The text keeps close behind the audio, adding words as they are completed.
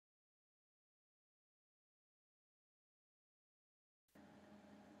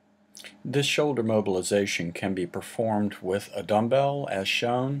This shoulder mobilization can be performed with a dumbbell as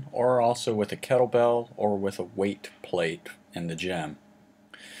shown, or also with a kettlebell or with a weight plate in the gym.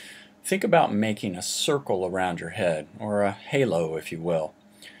 Think about making a circle around your head, or a halo if you will,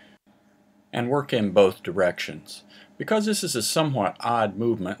 and work in both directions. Because this is a somewhat odd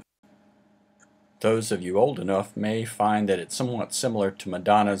movement, those of you old enough may find that it's somewhat similar to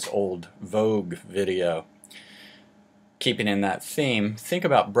Madonna's old Vogue video. Keeping in that theme, think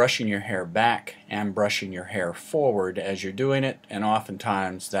about brushing your hair back and brushing your hair forward as you're doing it, and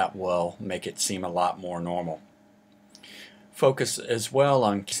oftentimes that will make it seem a lot more normal. Focus as well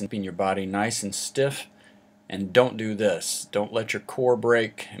on keeping your body nice and stiff, and don't do this. Don't let your core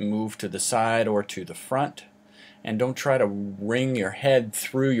break and move to the side or to the front, and don't try to wring your head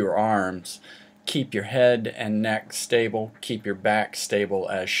through your arms. Keep your head and neck stable, keep your back stable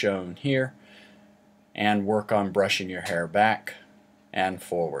as shown here, and work on brushing your hair back and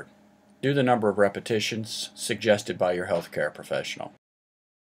forward. Do the number of repetitions suggested by your healthcare professional.